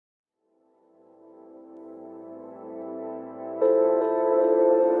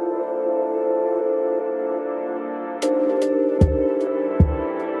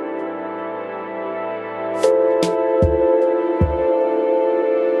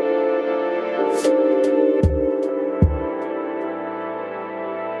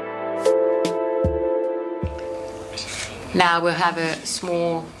Now we'll have a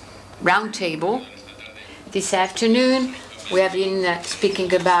small roundtable. This afternoon we have been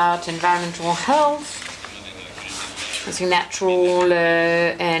speaking about environmental health, natural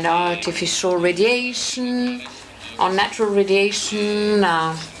and artificial radiation. On natural radiation,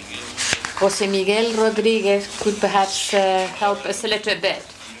 José Miguel Rodríguez could perhaps help us a little bit.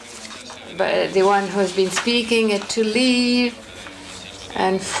 But the one who has been speaking had to leave,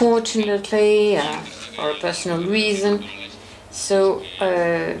 unfortunately, for a personal reason. So,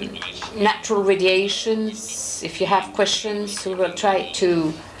 natural radiations, if you have questions, we will try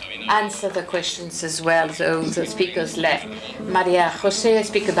to answer the questions as well. So the speakers left. Maria José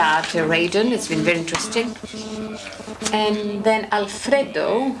speak about radon. It's been very interesting. And then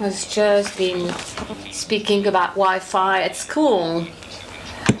Alfredo has just been speaking about Wi-Fi at school,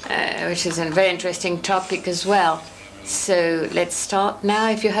 which is a very interesting topic as well. So let's start now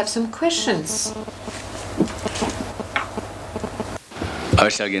if you have some questions. A ver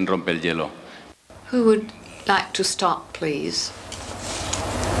si alguien rompe el hielo. Who would like to start, please?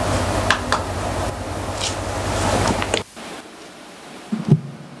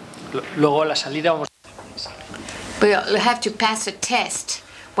 Luego a la salida vamos. We'll have to pass a test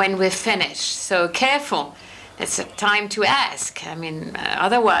when we're finished, so careful. It's a time to ask. I mean,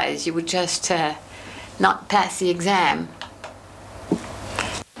 otherwise you would just not pass the exam.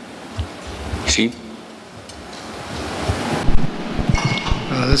 Sí.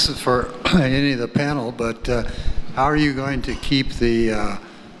 This is for any of the panel, but how are you going to keep the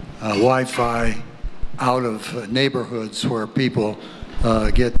Wi-Fi out of neighborhoods where people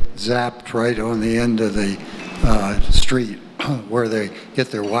get zapped right on the end of the street, where they get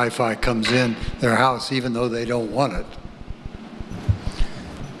their Wi-Fi comes in their house even though they don't want it?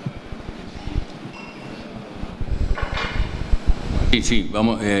 Sí,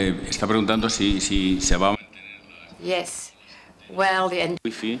 vamos, está preguntando si se va a mantener Yes. Well, the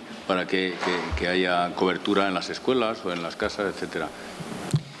Wi-Fi para que haya cobertura en las escuelas o en las casas, etcétera.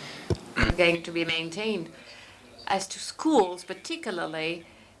 Going to be maintained. As to schools, particularly,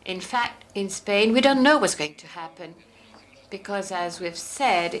 in fact, in Spain, we don't know what's going to happen, because, as we've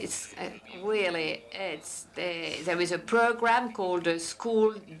said, it's there is a program called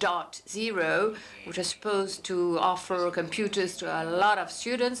School.0, which is supposed to offer computers to a lot of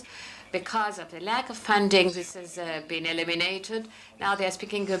students. Because of the lack of funding, this has been eliminated. Now they're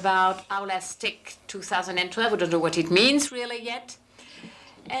speaking about Aulas TIC 2012. We don't know what it means really yet.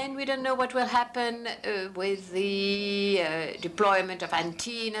 And we don't know what will happen with the deployment of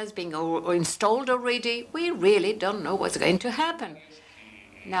antennas being installed already. We really don't know what's going to happen.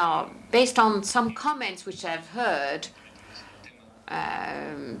 Now, based on some comments which I've heard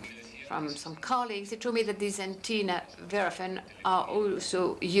from some colleagues, they told me that these antennas very often are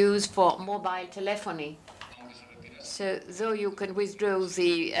also used for mobile telephony. So though you can withdraw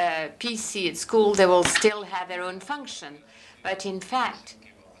the PC at school, they will still have their own function. But in fact,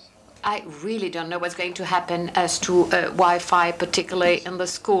 I really don't know what's going to happen as to Wi-Fi, particularly in the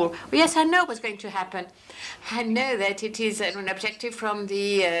school. Yes, I know what's going to happen. I know that it is an objective from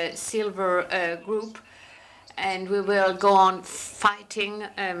the Silver Group, and we will go on fighting.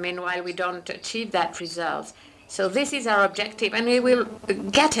 Meanwhile, we don't achieve that result. So this is our objective, and we will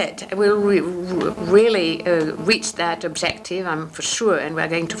get it. We'll really reach that objective, I'm for sure, and we're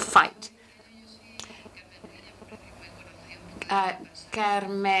going to fight.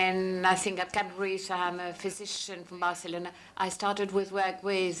 Carmen, I think at Cadbury's, I'm a physician from Barcelona. I started with work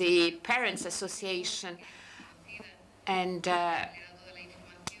with the Parents Association, and the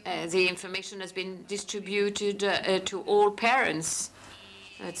information has been distributed to all parents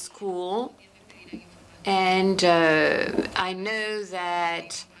at school. And I know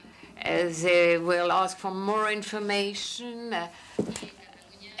that they will ask for more information.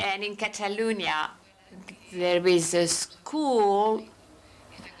 And in Catalonia, there is a school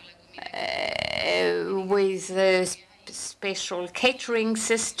with a special catering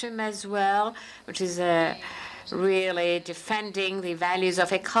system as well, which is really defending the values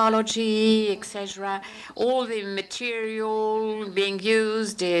of ecology, etc. All the material being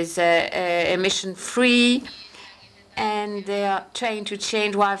used is emission-free, and they are trying to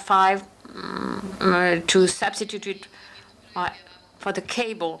change Wi-Fi to substitute it for the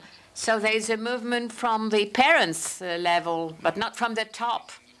cable. So there is a movement from the parents' level, but not from the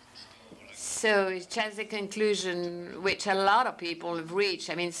top. So it's just a conclusion which a lot of people have reached.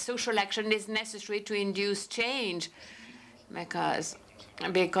 I mean, social action is necessary to induce change, because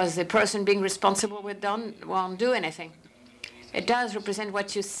the person being responsible won't do anything. It does represent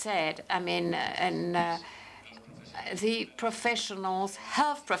what you said. I mean, and the professionals,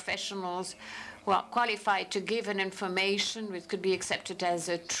 health professionals, who are qualified to give an information which could be accepted as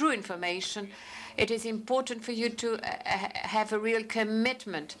a true information, it is important for you to have a real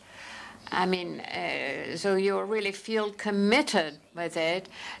commitment. I mean, so you really feel committed with it,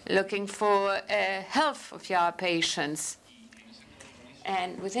 looking for health of your patients.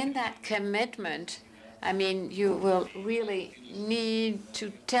 And within that commitment, I mean, you will really need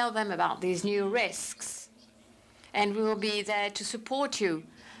to tell them about these new risks. And we will be there to support you.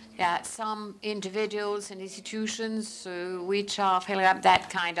 Some individuals and institutions which are filling up that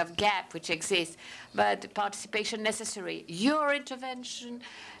kind of gap which exists, but the participation necessary. Your intervention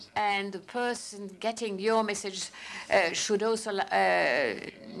and the person getting your message should also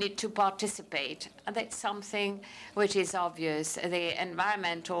need to participate. And that's something which is obvious. The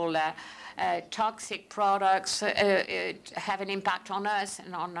environmental toxic products have an impact on us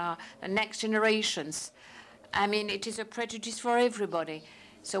and on the next generations. I mean, it is a prejudice for everybody.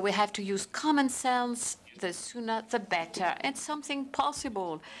 So we have to use common sense. The sooner, the better. It's something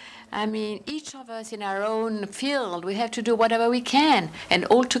possible. I mean, each of us in our own field, we have to do whatever we can. And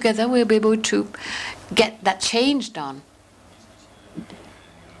all together, we'll be able to get that change done.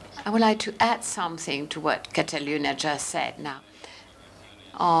 I would like to add something to what Catalina just said now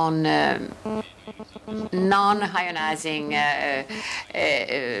on non-ionizing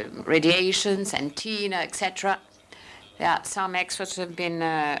radiations, antenna, etc. Yeah, some experts have been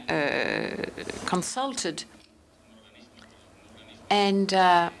consulted. And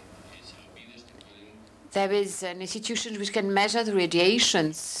there is an institution which can measure the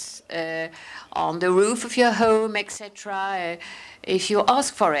radiations on the roof of your home, etc. If you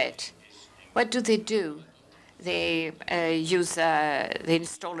ask for it, what do? They they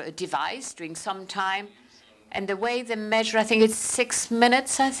install a device during some time, and the way they measure, I think it's 6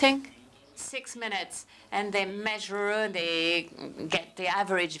 minutes, 6 minutes. And they measure, they get the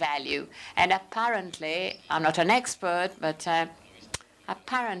average value. And apparently, I'm not an expert, but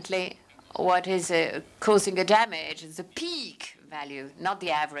apparently what is causing a damage is the peak value, not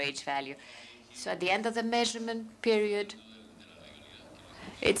the average value. So at the end of the measurement period,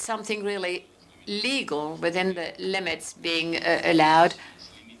 it's something really legal within the limits being allowed,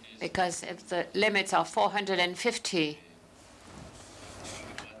 because if the limits are 450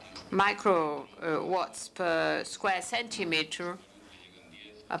 microwatts per square centimeter,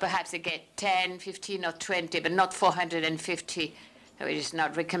 or perhaps they get 10, 15, or 20, but not 450. So it is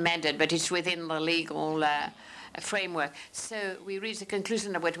not recommended, but it's within the legal framework. So we reach the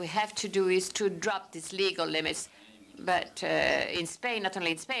conclusion that what we have to do is to drop these legal limits. But in Spain, not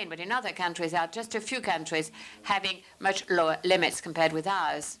only in Spain, but in other countries, there are just a few countries having much lower limits compared with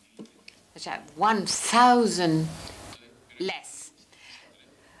ours, which are 1,000 less.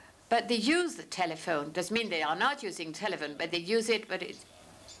 But they use the telephone. Doesn't mean they are not using telephone, but they use it. But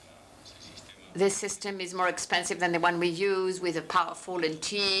this system is more expensive than the one we use with a powerful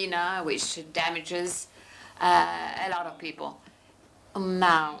antenna, which damages a lot of people.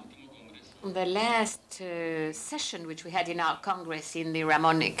 Now, the last session which we had in our Congress in the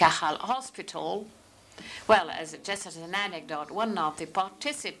Ramon y Cajal Hospital, well, just as an anecdote, one of the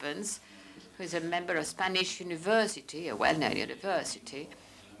participants, who is a member of Spanish university, a well-known university,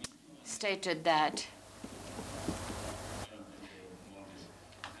 stated that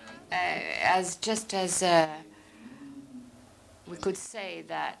we could say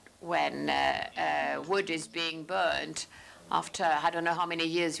that when wood is being burned, after I don't know how many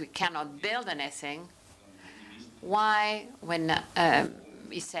years we cannot build anything, why, when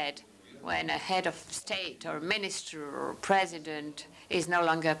he said, when a head of state or minister or president is no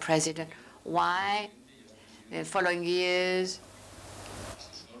longer president, why the following years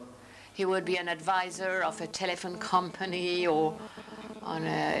he would be an advisor of a telephone company or on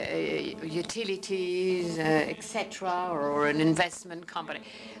utilities, etc., or an investment company.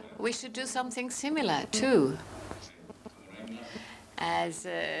 We should do something similar too. As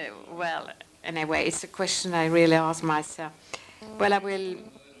well, anyway, it's a question I really ask myself. Well, I will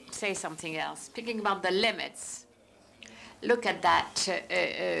say something else. Speaking about the limits, look at that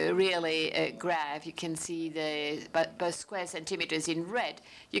graph. You can see the per square centimeters in red.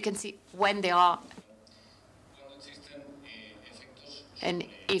 You can see when there are an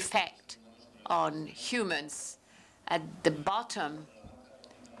effect on humans. At the bottom,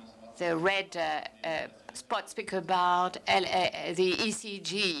 the red spots speak about the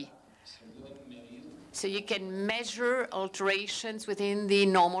ECG. So you can measure alterations within the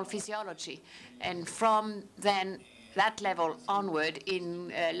normal physiology. And from then that level onward,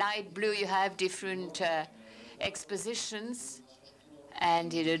 in light blue, you have different expositions.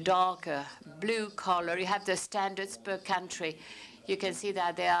 And in a darker blue color, you have the standards per country. You can see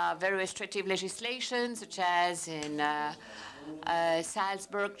that there are very restrictive legislation, such as in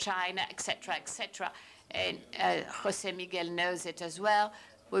Salzburg, China, etc., etc. And José Miguel knows it as well.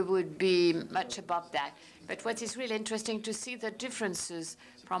 We would be much above that. But what is really interesting to see the differences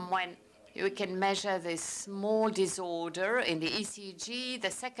from when we can measure this small disorder in the ECG.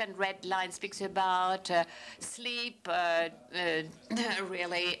 The second red line speaks about sleep,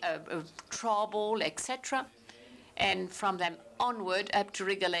 really trouble, etc. And from them onward up to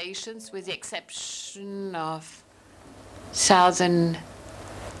regulations, with the exception of Southern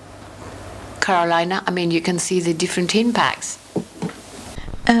Carolina. I mean, you can see the different impacts.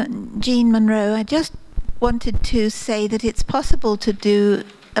 Jean Monroe, I just wanted to say that it's possible to do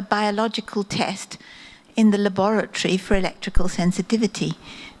a biological test in the laboratory for electrical sensitivity,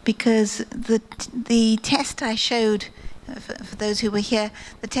 because the test I showed, for those who were here,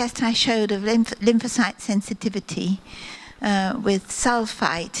 the test I showed of lymphocyte sensitivity with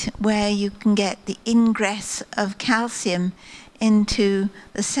sulfite, where you can get the ingress of calcium into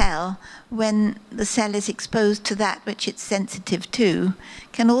the cell when the cell is exposed to that which it's sensitive to,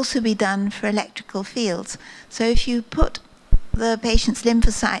 can also be done for electrical fields. So if you put the patient's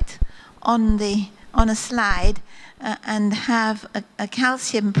lymphocyte on a slide and have a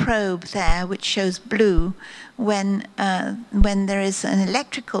calcium probe there which shows blue when there is an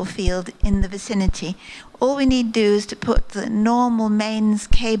electrical field in the vicinity, all we need to do is to put the normal mains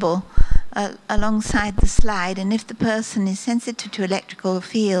cable alongside the slide, and if the person is sensitive to electrical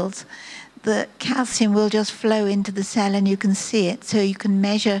fields, the calcium will just flow into the cell and you can see it, so you can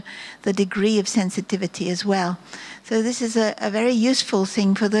measure the degree of sensitivity as well. So this is a very useful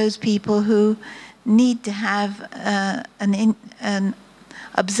thing for those people who need to have an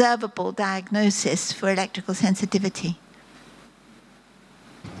observable diagnosis for electrical sensitivity.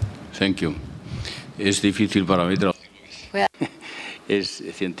 Thank you. Es difícil para mí trabajar. Es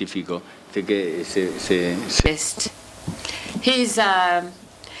científico. He's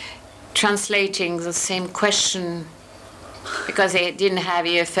translating the same question because they didn't have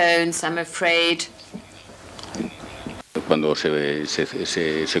earphones, I'm afraid. Cuando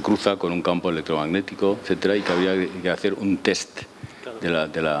se cruza con un campo electromagnético, etcétera, y que habría que hacer un test de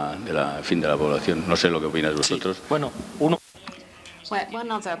la población. No sé lo que opináis vosotros. Sí. Bueno, uno. Well,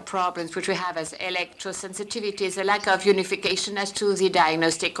 one of the problems which we have as electrosensitivity is a lack of unification as to the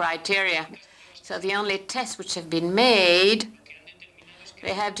diagnostic criteria. So the only tests which have been made,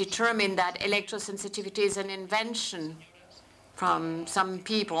 they have determined that electrosensitivity is an invention from some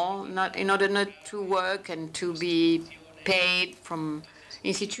people, in order not to work and to be paid from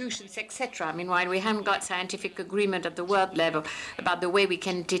institutions, etc. Meanwhile, we haven't got scientific agreement at the world level about the way we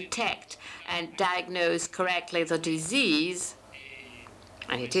can detect and diagnose correctly the disease.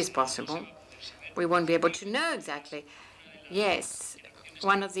 And it is possible. We won't be able to know exactly. Yes,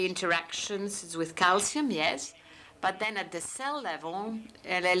 one of the interactions is with calcium, yes. But then at the cell level,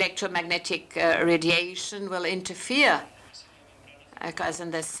 electromagnetic radiation will interfere, because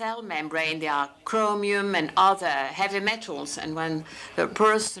in the cell membrane there are chromium and other heavy metals. And when the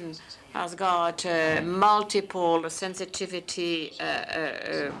person has got multiple sensitivity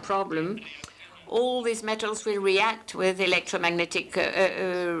problem, all these metals will react with electromagnetic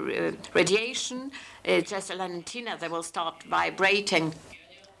radiation. Just an antenna, they will start vibrating.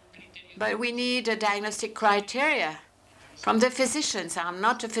 But we need a diagnostic criteria from the physicians. I'm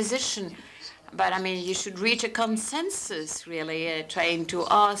not a physician, but I mean, you should reach a consensus, really, trying to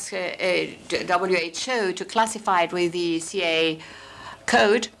ask WHO to classify it with the CA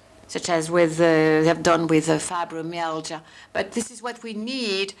code, such as they have done with fibromyalgia. But this is what we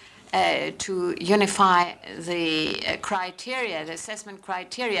need to unify the criteria, the assessment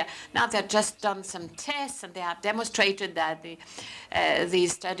criteria. Now they've just done some tests, and they have demonstrated that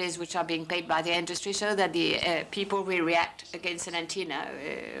these studies, which are being paid by the industry, show that the people will react against an antenna,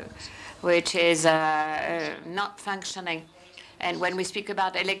 which is not functioning. And when we speak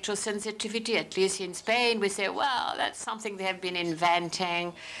about electrosensitivity, at least in Spain, we say, well, that's something they have been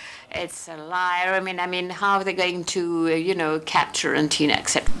inventing. It's a liar. I mean, how are they going to, capture antenna,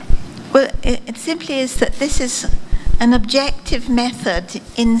 etc.? Well, it simply is that this is an objective method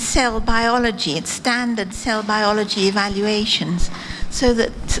in cell biology. It's standard cell biology evaluations, so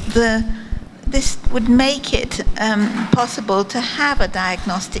that this would make it possible to have a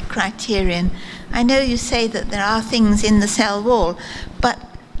diagnostic criterion. I know you say that there are things in the cell wall, but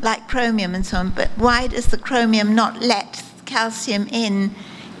like chromium and so on, but why does the chromium not let calcium in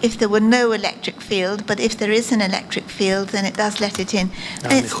if there were no electric field, but if there is an electric field, then it does let it in.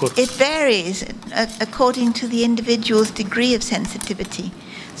 And it varies according to the individual's degree of sensitivity.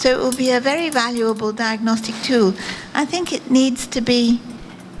 So it will be a very valuable diagnostic tool. I think it needs to be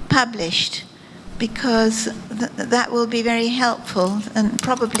published because that will be very helpful, and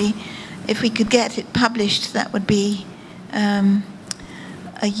probably if we could get it published, that would be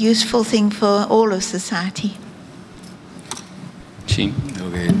a useful thing for all of society. Sí, lo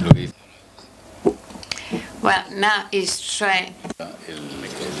que Well, now is trying.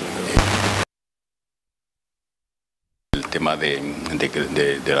 El tema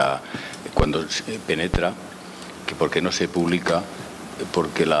de la cuando penetra, que por qué no se publica,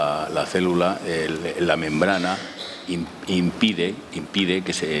 porque la célula, la membrana impide que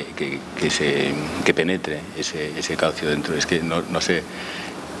penetre ese calcio dentro. Es que no sé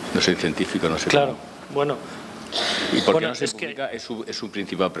científico, no sé. Claro, cómo. bueno. ¿Y por qué no se publica? Es su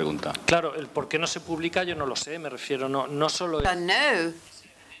principal pregunta. Claro, el por qué no se publica yo no lo sé, me refiero, no solo... No.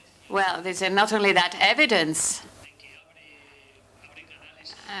 Well, there's not only that evidence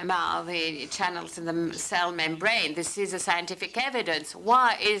about the channels in the cell membrane. This is a scientific evidence.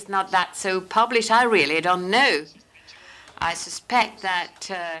 Why is not that so published? I really don't know. I suspect that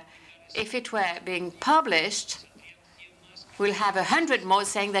if it were being published, we'll have 100 more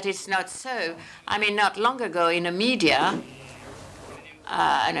saying that it's not so. I mean, not long ago in a media,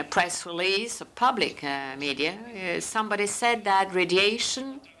 in a press release, a public media, somebody said that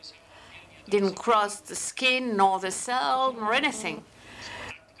radiation didn't cross the skin, nor the cell, nor anything.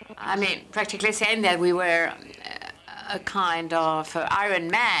 I mean, practically saying that we were a kind of Iron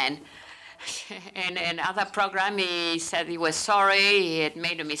Man. In another program, he said he was sorry, he had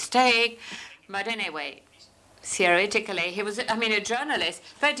made a mistake. But anyway, theoretically, he was, a journalist.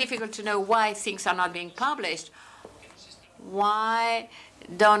 Very difficult to know why things are not being published. Why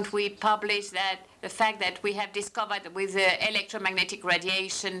don't we publish that the fact that we have discovered that with the electromagnetic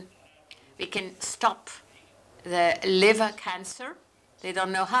radiation, we can stop the liver cancer? They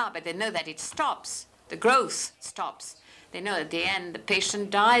don't know how, but they know that it stops. The growth stops. They know at the end the patient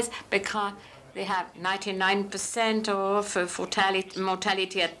dies because they have 99% of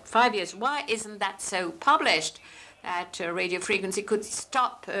mortality at 5 years. Why isn't that so published? That radio frequency could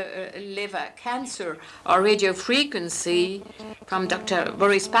stop liver cancer, or radio frequency from Dr.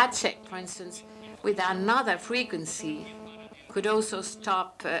 Boris Patzek, for instance, with another frequency could also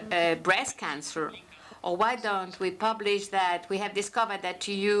stop breast cancer. Or why don't we publish that we have discovered that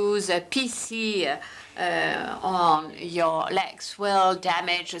to use a PC on your legs will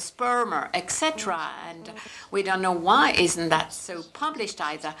damage a sperm, etc. And we don't know why isn't that so published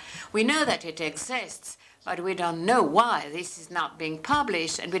either. We know that it exists, but we don't know why this is not being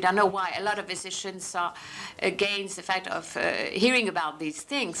published, and we don't know why a lot of physicians are against the fact of hearing about these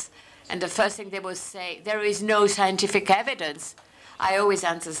things. And the first thing they will say, there is no scientific evidence. I always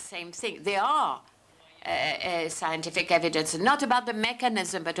answer the same thing. There are scientific evidence, not about the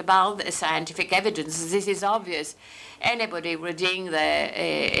mechanism, but about the scientific evidence. This is obvious. Anybody reading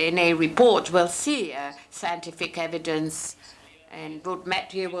in a report will see scientific evidence. And Broad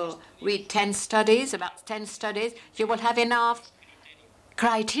Matthew will read 10 studies, about 10 studies. You will have enough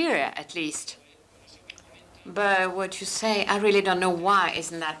criteria, at least. But what you say, I really don't know why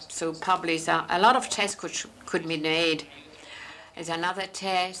isn't that so published. A lot of tests could be made. There's another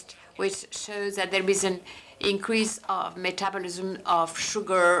test which shows that there is an increase of metabolism of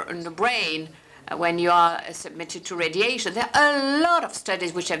sugar in the brain when you are submitted to radiation. There are a lot of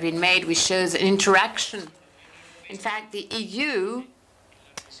studies which have been made which shows an interaction. In fact, the EU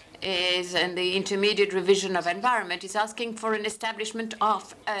is, in the intermediate revision of environment, is asking for an establishment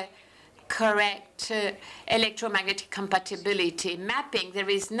of a correct electromagnetic compatibility mapping. There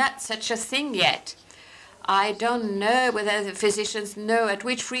is not such a thing yet. I don't know whether the physicians know at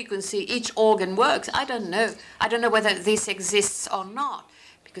which frequency each organ works. I don't know. I don't know whether this exists or not,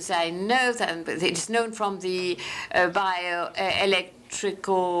 because I know that it's known from the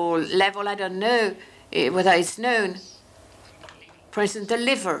bioelectrical level. I don't know whether it's known. For instance, the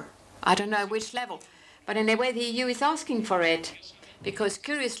liver. I don't know at which level. But in a way, the EU is asking for it, because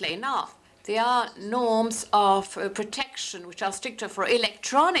curiously enough, there are norms of protection which are stricter for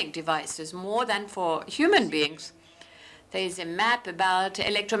electronic devices more than for human beings. There is a map about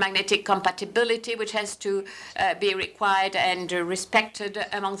electromagnetic compatibility which has to be required and respected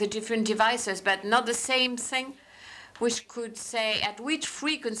among the different devices, but not the same thing which could say at which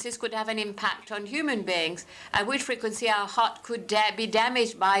frequencies could have an impact on human beings, at which frequency our heart could be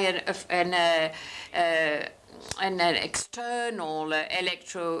damaged by an external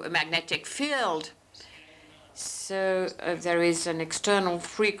electromagnetic field. So there is an external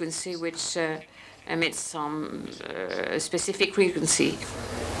frequency which emits some specific frequency.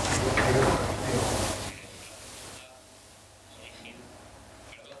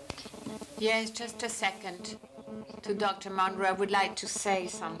 Yes, just a second. To Dr. Monroe, I would like to say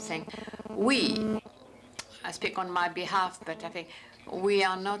something. I speak on my behalf, but I think we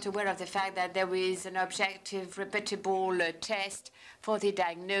are not aware of the fact that there is an objective, repeatable test for the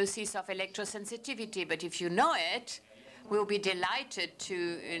diagnosis of electrosensitivity. But if you know it, we'll be delighted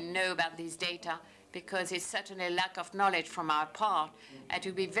to know about these data, because it's certainly a lack of knowledge from our part. It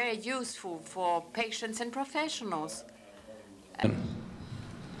will be very useful for patients and professionals.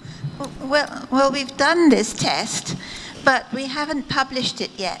 Well, we've done this test, but we haven't published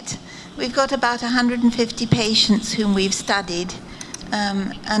it yet. We've got about 150 patients whom we've studied,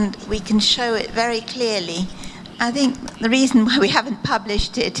 and we can show it very clearly. I think the reason why we haven't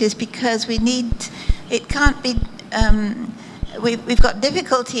published it is because it can't be, we've got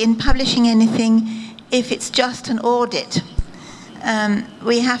difficulty in publishing anything if it's just an audit.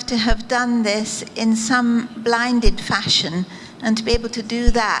 We have to have done this in some blinded fashion, and to be able to do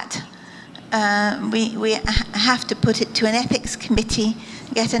that, we have to put it to an ethics committee,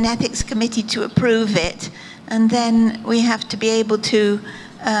 get an ethics committee to approve it, and then we have to be able to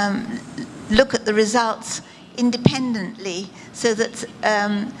look at the results independently so that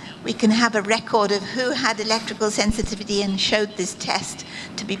we can have a record of who had electrical sensitivity and showed this test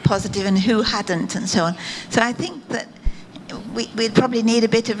to be positive and who hadn't, and so on. So I think that we'd probably need a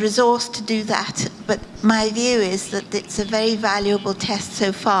bit of resource to do that, but my view is that it's a very valuable test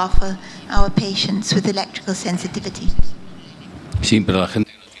so far for our patients with electrical sensitivity. Sí, pero la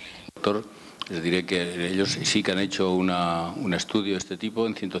gente, doctor, les diré que ellos sí que han hecho un estudio de este tipo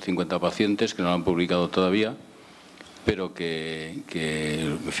en 150 pacientes que no lo han publicado todavía, pero que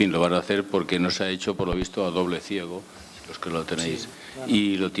en fin, lo van a hacer porque no se ha hecho, por lo visto, a doble ciego, los que lo tenéis, sí, claro.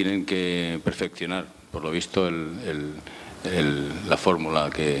 Y lo tienen que perfeccionar, por lo visto, la fórmula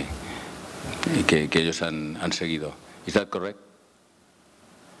que ellos han seguido. ¿Is that correct?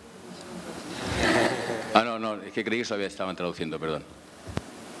 Ah, no, es que creí que estaban traduciendo, perdón.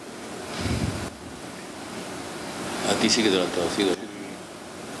 A ti sí que te lo han traducido.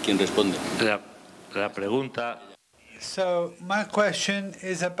 ¿Quién responde? La pregunta. So my question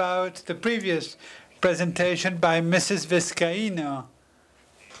is about the previous presentation by Mrs. Vizcaíno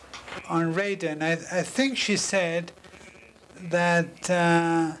on radon. I think she said that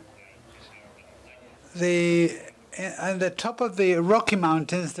on the top of the Rocky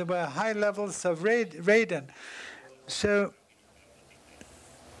Mountains there were high levels of radon. So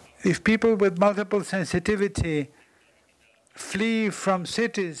if people with multiple sensitivity flee from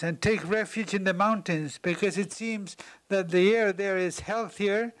cities and take refuge in the mountains because it seems that the air there is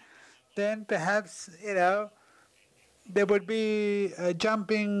healthier, then perhaps, there would be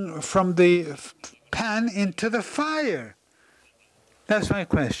jumping from the pan into the fire. That's my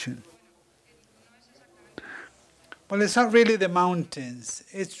question. Well, it's not really the mountains.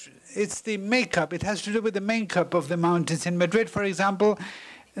 It's the makeup. It has to do with the makeup of the mountains. In Madrid, for example,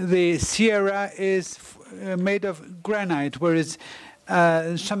 the Sierra is made of granite, whereas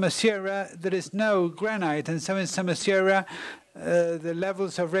in Summer Sierra there is no granite, and so in Summer Sierra the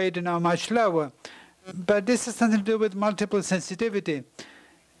levels of radon are much lower. But this has something to do with multiple sensitivity.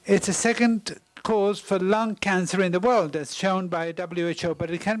 It's a second cause for lung cancer in the world, as shown by WHO, but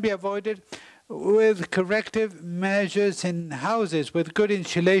it can be avoided with corrective measures in houses, with good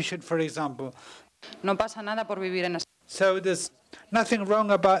insulation, for example. No pasa nada por vivir en. So there's nothing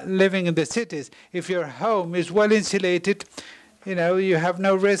wrong about living in the cities. If your home is well insulated, you have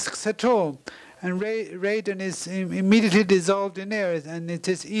no risks at all. And radon is immediately dissolved in air, and it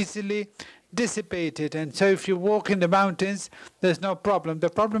is easily dissipated. And so if you walk in the mountains, there's no problem. The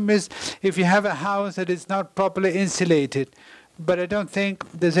problem is if you have a house that is not properly insulated. But I don't think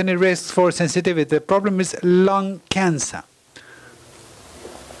there's any risk for sensitivity. The problem is lung cancer.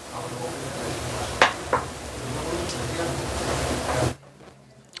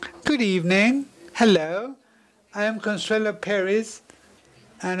 Good evening. Hello. I am Consuelo Perez,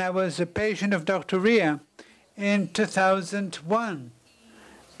 and I was a patient of Dr. Ria in 2001,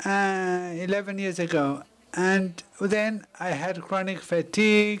 11 years ago. And then I had chronic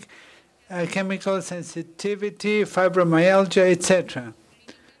fatigue, chemical sensitivity, fibromyalgia, etc.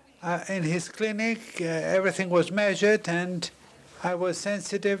 In his clinic, everything was measured, and I was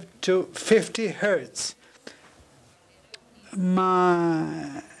sensitive to 50 hertz.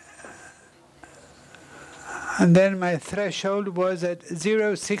 And then my threshold was at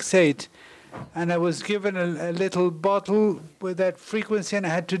 0.68, and I was given a little bottle with that frequency, and I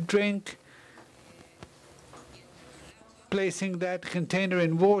had to drink placing that container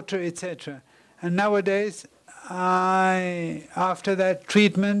in water, etc. And nowadays, after that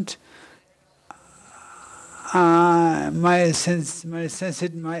treatment, my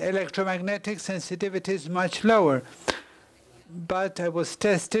electromagnetic sensitivity is much lower. But I was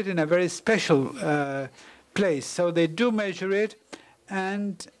tested in a very special place. So they do measure it,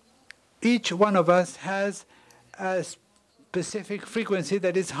 and each one of us has a specific frequency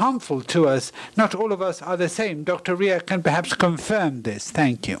that is harmful to us. Not all of us are the same. Dr. Ria can perhaps confirm this.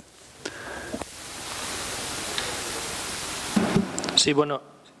 Thank you. Sí, bueno,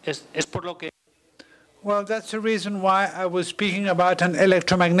 es por lo que... Well, that's the reason why I was speaking about an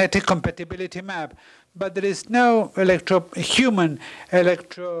electromagnetic compatibility map. But there is no human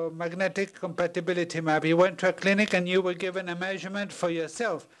electromagnetic compatibility map. You went to a clinic and you were given a measurement for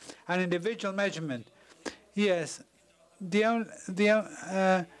yourself, an individual measurement. Yes.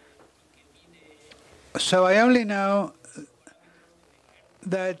 So I only know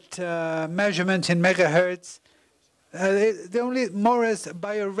that measurements in megahertz, the only Morris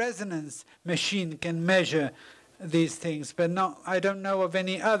bioresonance machine can measure these things, but I don't know of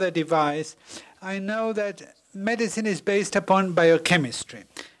any other device. I know that medicine is based upon biochemistry,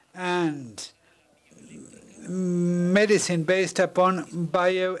 and medicine based upon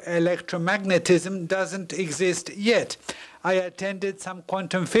bioelectromagnetism doesn't exist yet. I attended some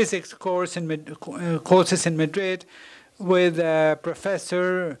quantum physics courses in Madrid with a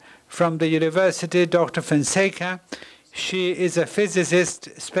professor from the university, Dr. Fonseca. She is a physicist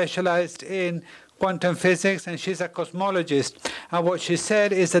specialized in quantum physics, and she's a cosmologist. And what she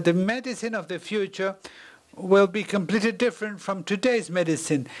said is that the medicine of the future will be completely different from today's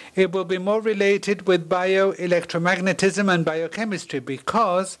medicine. It will be more related with bioelectromagnetism and biochemistry,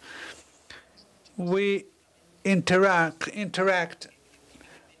 because we interact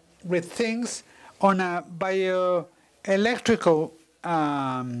with things on a bioelectrical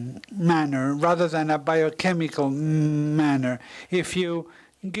manner rather than a biochemical manner. If you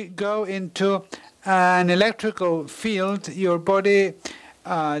go into an electrical field, your body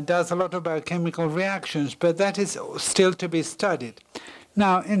does a lot of biochemical reactions, but that is still to be studied.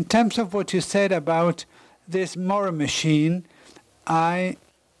 Now, in terms of what you said about this Mora machine, I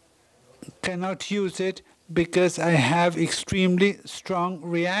cannot use it because I have extremely strong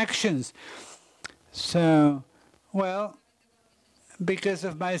reactions. So, well, because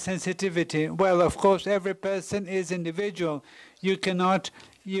of my sensitivity. Well, of course, every person is individual. You cannot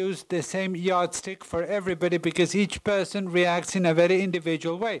use the same yardstick for everybody because each person reacts in a very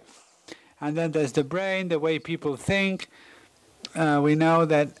individual way. And then there's the brain, the way people think. We know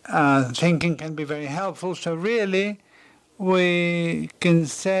that thinking can be very helpful. So really, we can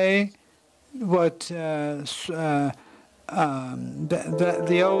say what the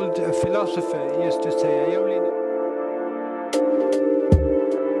old philosopher used to say.